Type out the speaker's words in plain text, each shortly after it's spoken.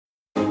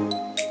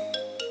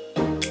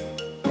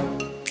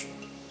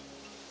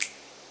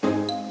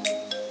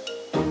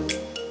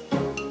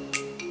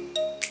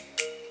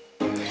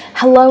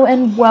Hello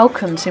and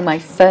welcome to my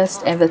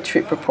first ever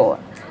trip report.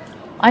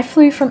 I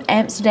flew from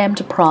Amsterdam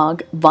to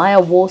Prague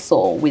via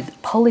Warsaw with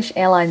Polish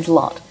Airlines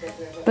LOT,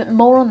 but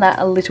more on that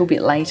a little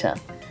bit later.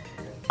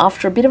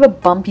 After a bit of a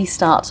bumpy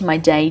start to my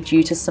day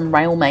due to some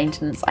rail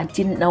maintenance I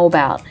didn't know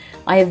about,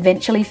 I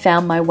eventually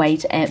found my way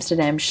to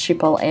Amsterdam's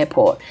Schiphol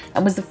Airport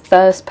and was the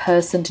first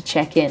person to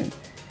check in.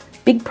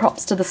 Big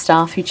props to the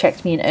staff who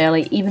checked me in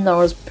early, even though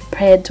I was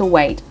prepared to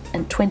wait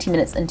 20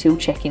 minutes until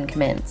check-in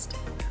commenced.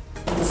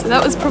 So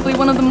that was probably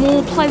one of the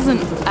more pleasant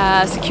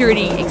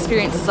security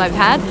experiences I've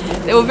had.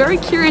 They were very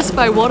curious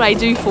by what I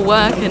do for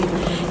work and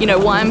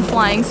why I'm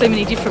flying so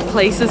many different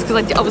places,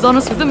 because I was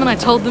honest with them and I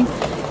told them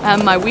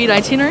my weird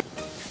itinerary.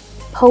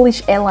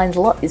 Polish Airlines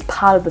LOT is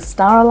part of the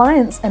Star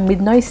Alliance, and with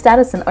no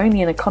status and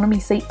only an economy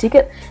seat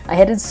ticket, I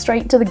headed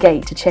straight to the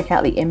gate to check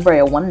out the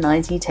Embraer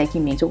 190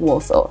 taking me to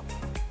Warsaw.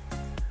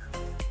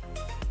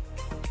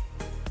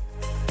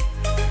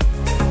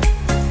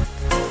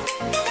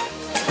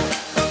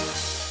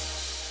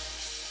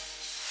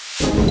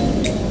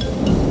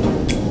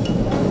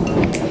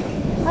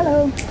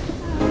 Hello.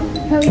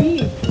 How are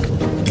you?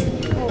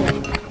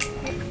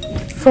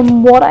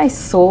 From what I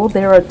saw,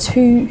 there are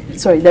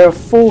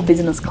four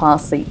business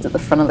class seats at the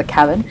front of the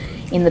cabin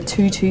in the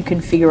 2-2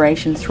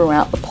 configuration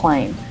throughout the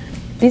plane.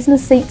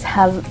 Business seats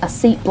have a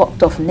seat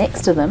blocked off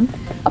next to them,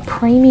 a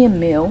premium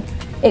meal,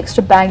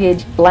 extra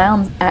baggage,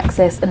 lounge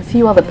access and a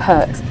few other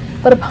perks,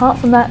 but apart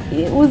from that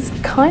it was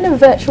kind of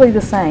virtually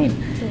the same.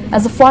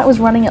 As the flight was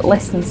running at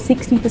less than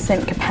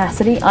 60%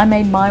 capacity, I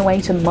made my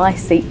way to my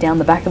seat down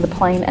the back of the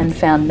plane and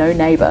found no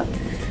neighbour.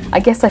 I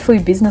guess I flew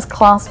business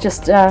class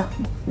just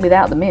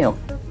without the meal.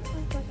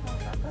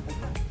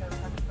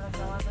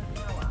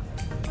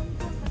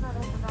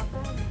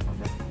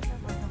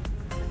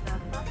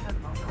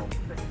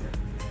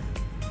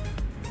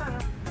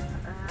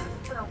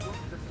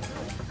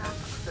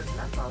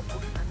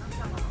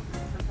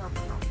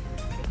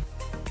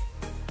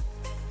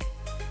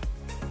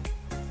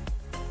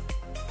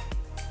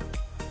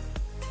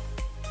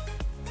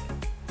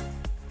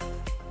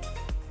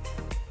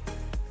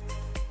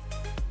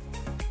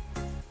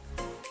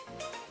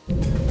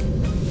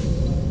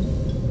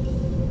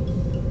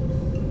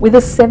 With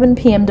a 7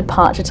 PM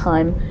departure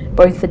time,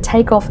 both the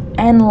takeoff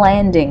and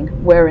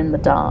landing were in the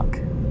dark.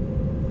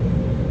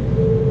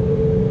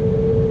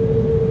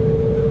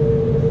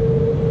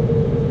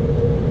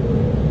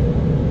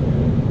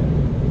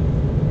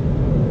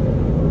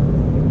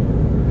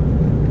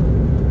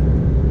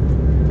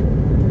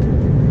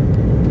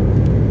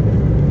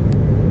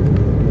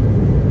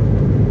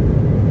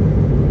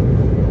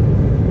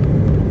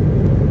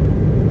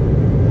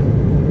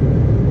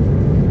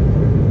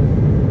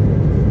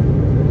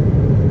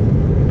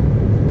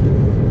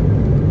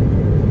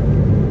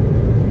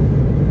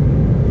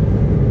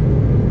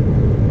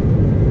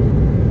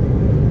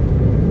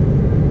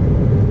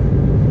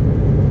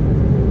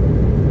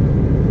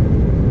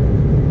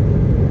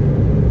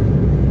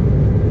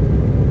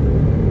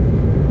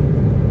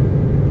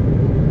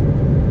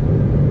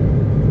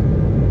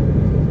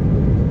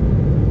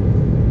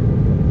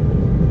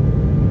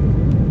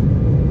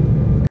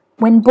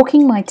 When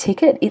booking my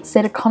ticket, it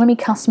said economy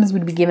customers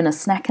would be given a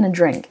snack and a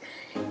drink.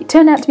 It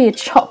turned out to be a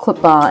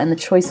chocolate bar and the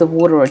choice of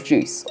water or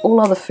juice.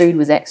 All other food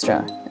was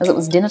extra. As it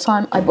was dinner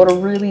time, I bought a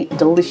really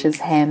delicious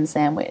ham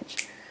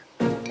sandwich.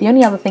 The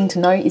only other thing to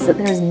note is that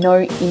there is no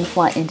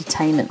in-flight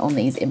entertainment on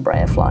these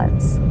Embraer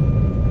flights.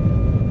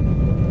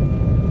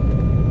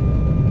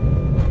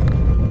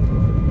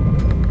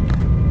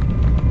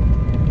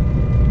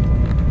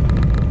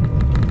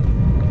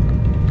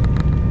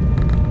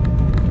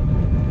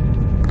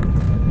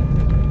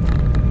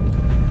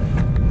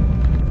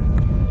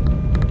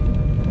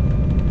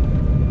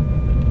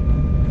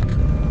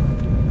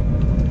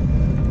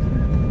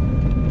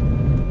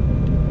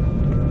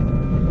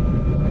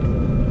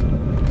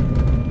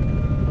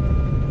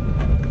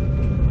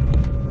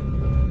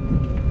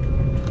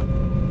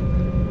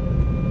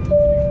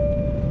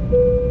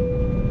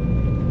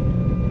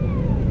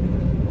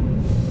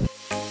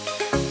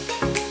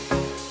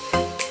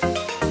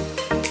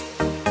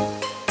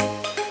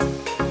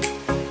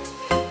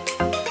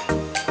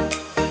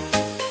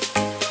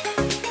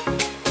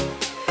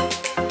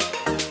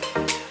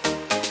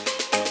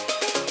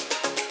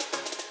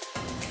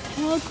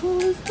 How cool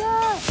is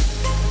that?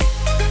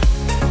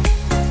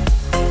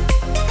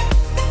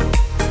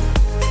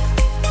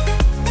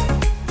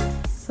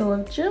 So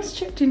I've just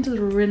checked into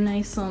the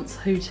Renaissance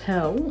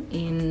Hotel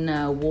in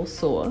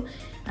Warsaw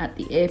at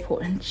the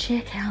airport, and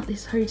check out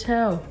this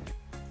hotel.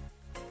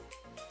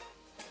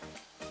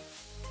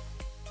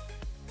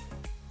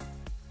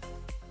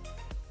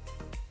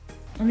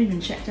 I've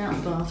even checked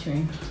out the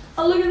bathroom.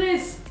 Oh, look at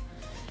this!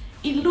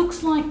 It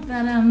looks like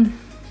that,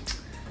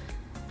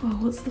 well,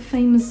 what's the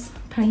famous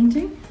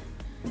painting?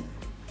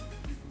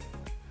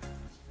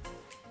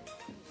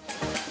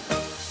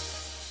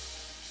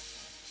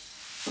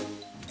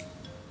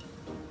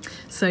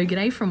 So,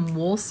 g'day from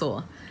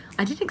Warsaw.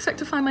 I didn't expect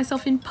to find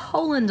myself in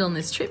Poland on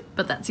this trip,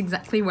 but that's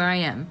exactly where I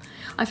am.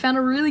 I found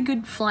a really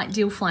good flight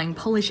deal flying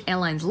Polish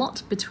Airlines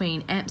LOT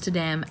between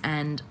Amsterdam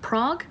and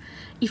Prague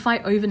if I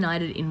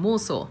overnighted in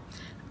Warsaw.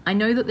 I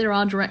know that there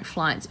are direct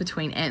flights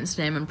between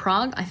Amsterdam and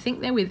Prague. I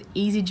think they're with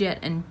EasyJet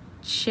and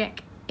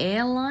Czech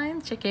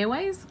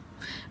Airways,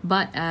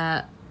 but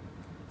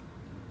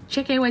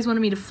Czech Airways wanted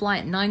me to fly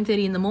at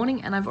 9:30 in the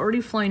morning, and I've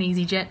already flown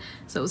EasyJet,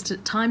 so it was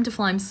time to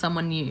fly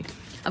someone new.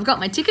 I've got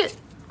my ticket,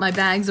 my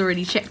bag's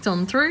already checked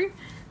on through,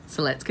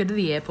 so let's go to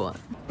the airport.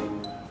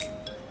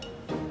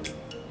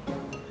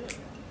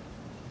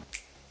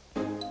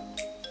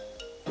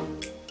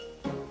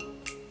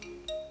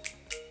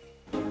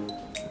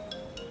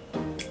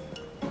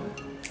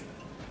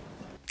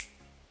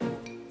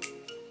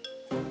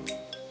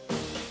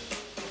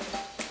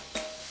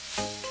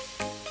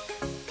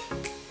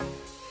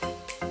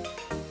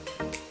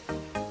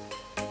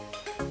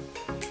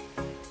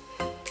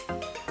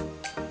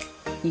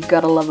 You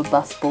gotta love a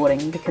bus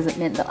boarding because it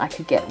meant that I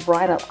could get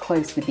right up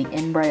close with the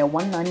Embraer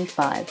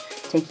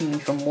 195, taking me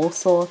from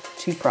Warsaw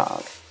to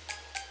Prague.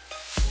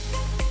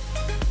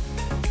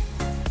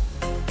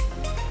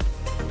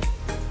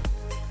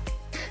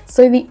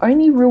 So the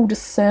only real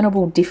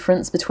discernible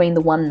difference between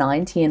the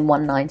 190 and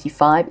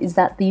 195 is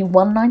that the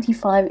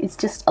 195 is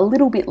just a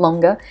little bit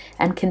longer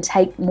and can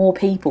take more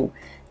people.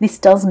 This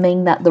does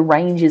mean that the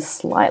range is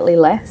slightly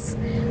less,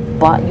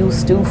 but you'll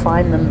still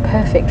find them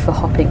perfect for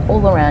hopping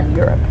all around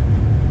Europe.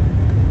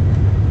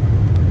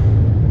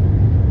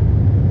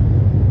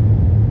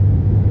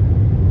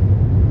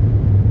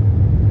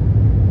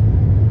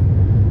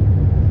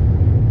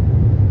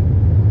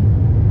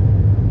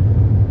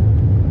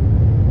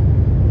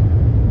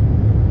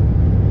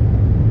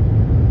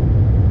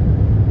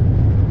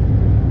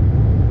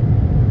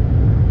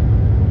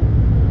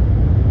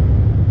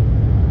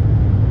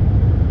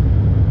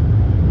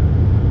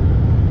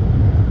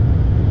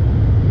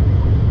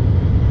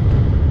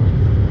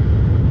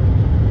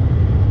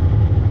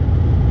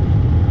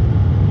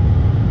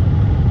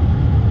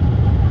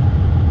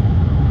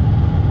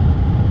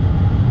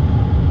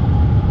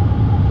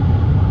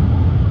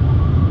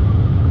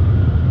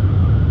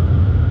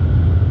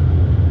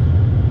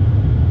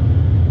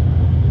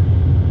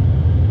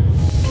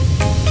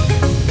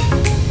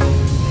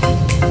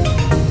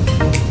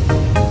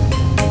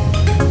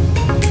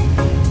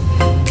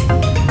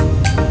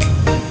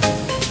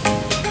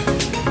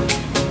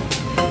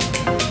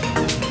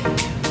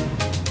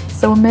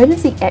 So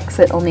emergency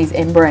exit on these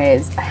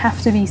Embraers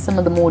have to be some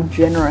of the more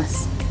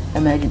generous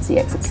emergency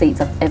exit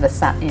seats I've ever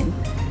sat in.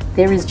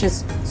 There is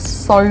just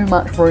so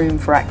much room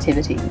for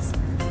activities.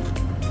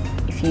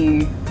 If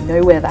you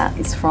know where that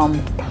is from,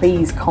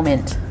 please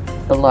comment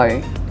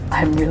below.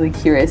 I'm really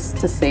curious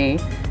to see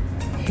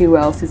who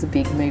else is a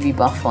big movie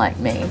buff like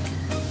me.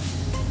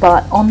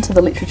 But onto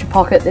the literature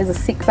pocket, there's a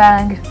sick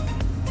bag,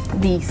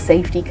 the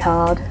safety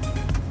card,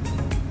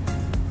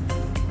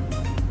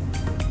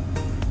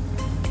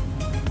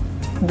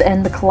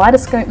 and the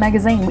Kaleidoscope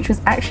magazine, which was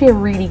actually a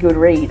really good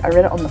read. I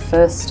read it on the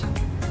first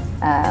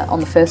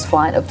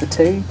flight of the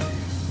two,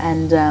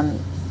 and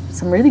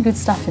some really good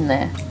stuff in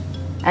there.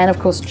 And of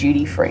course,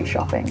 duty-free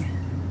shopping.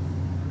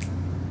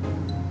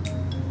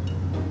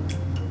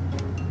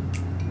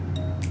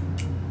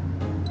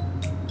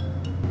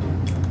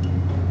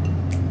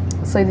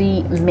 So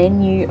the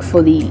menu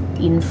for the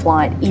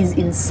in-flight is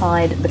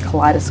inside the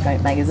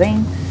Kaleidoscope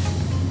magazine.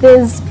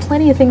 There's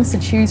plenty of things to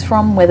choose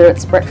from, whether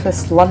it's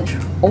breakfast, lunch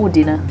or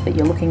dinner that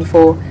you're looking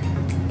for.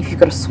 If you've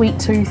got a sweet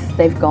tooth,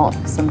 they've got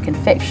some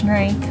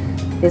confectionery.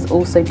 There's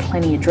also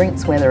plenty of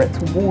drinks, whether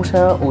it's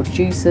water or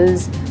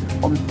juices,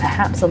 or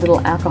perhaps a little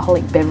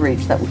alcoholic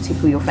beverage that will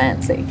tickle your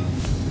fancy.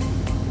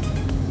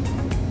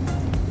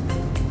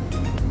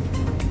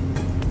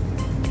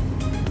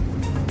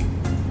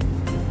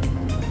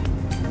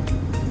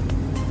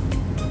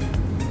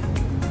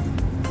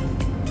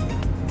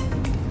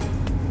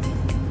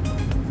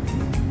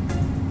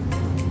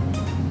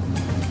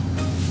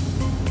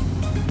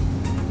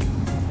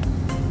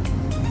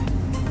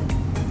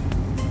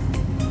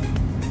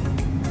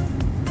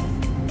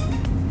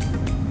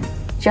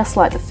 Just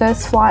like the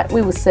first flight,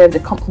 we were served a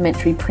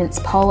complimentary Prince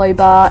Polo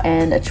bar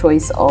and a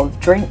choice of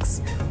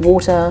drinks,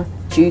 water,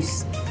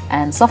 juice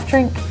and soft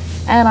drink,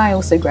 and I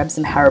also grabbed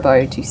some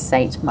Haribo to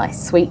sate my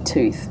sweet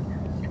tooth.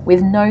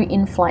 With no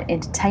in-flight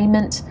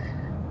entertainment,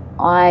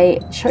 I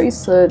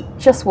chose to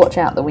just watch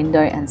out the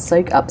window and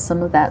soak up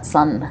some of that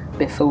sun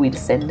before we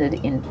descended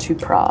into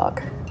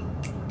Prague.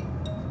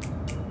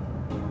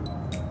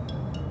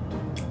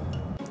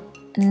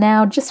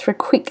 Now just for a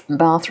quick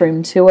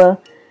bathroom tour.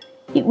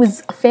 It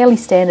was a fairly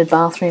standard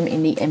bathroom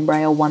in the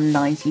Embraer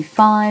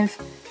 195.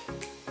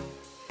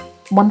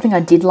 One thing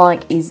I did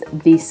like is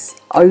this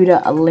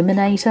odour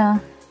eliminator.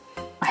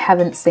 I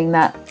haven't seen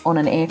that on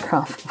an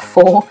aircraft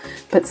before,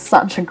 but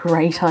such a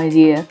great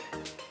idea.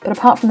 But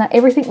apart from that,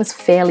 everything was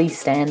fairly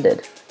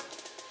standard.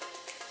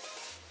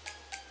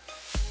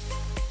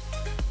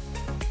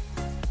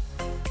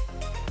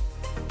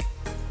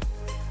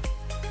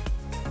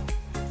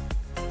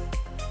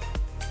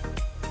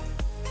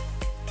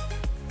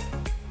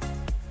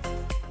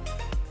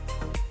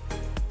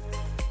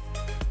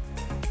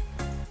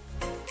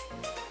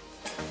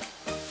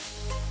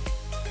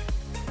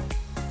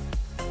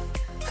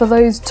 for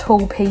those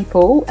tall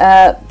people,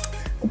 the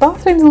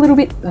bathroom's a little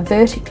bit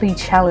vertically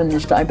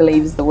challenged, I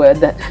believe is the word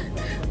that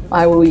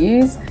I will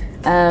use.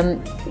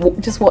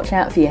 Just watch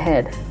out for your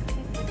head.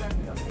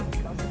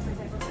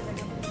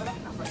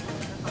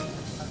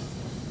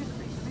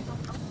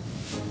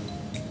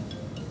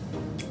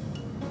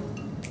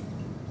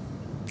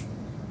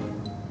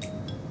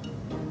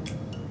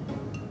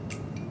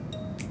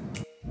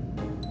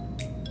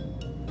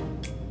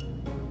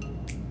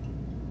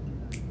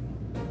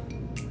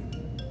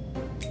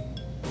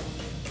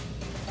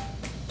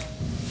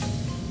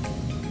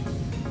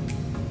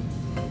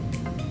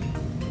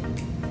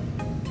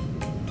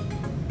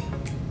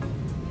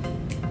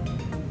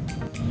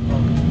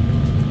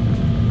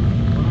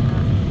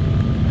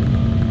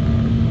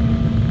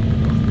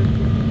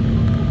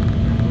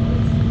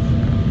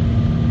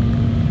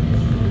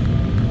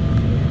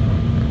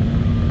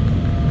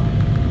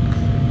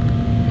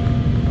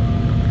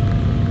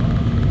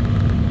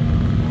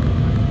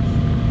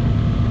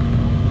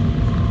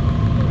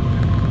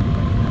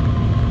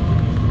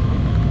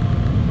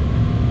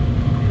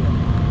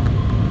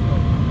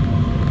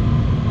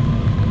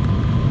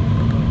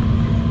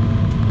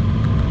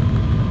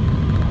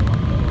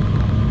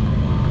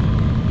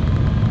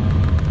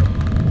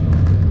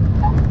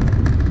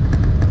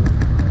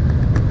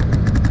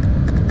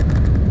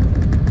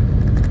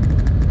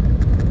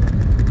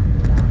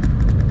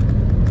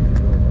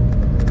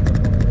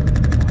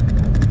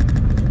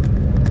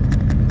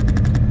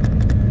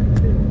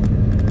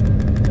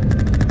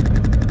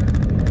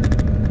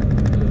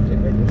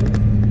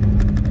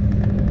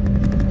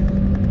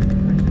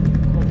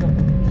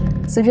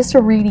 So just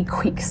a really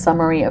quick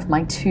summary of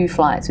my 2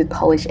 flights with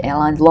Polish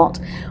Airlines LOT.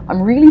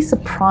 I'm really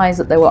surprised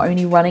that they were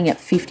only running at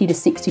 50 to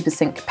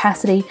 60%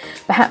 capacity.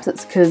 Perhaps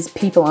it's because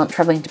people aren't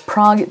traveling to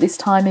Prague at this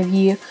time of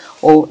year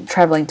or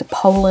traveling to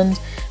Poland.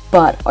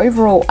 But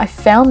overall, I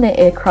found their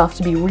aircraft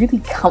to be really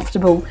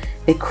comfortable,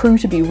 their crew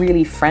to be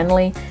really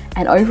friendly,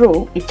 and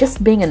overall, it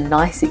just being a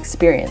nice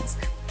experience.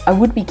 I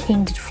would be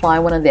keen to fly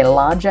one of their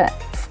larger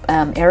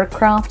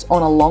aircraft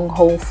on a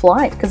long-haul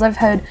flight, because I've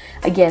heard,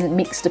 again,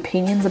 mixed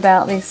opinions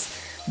about this.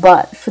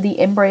 But for the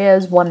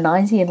Embraers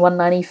 190 and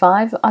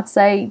 195, I'd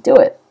say do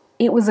it.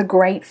 It was a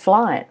great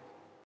flight.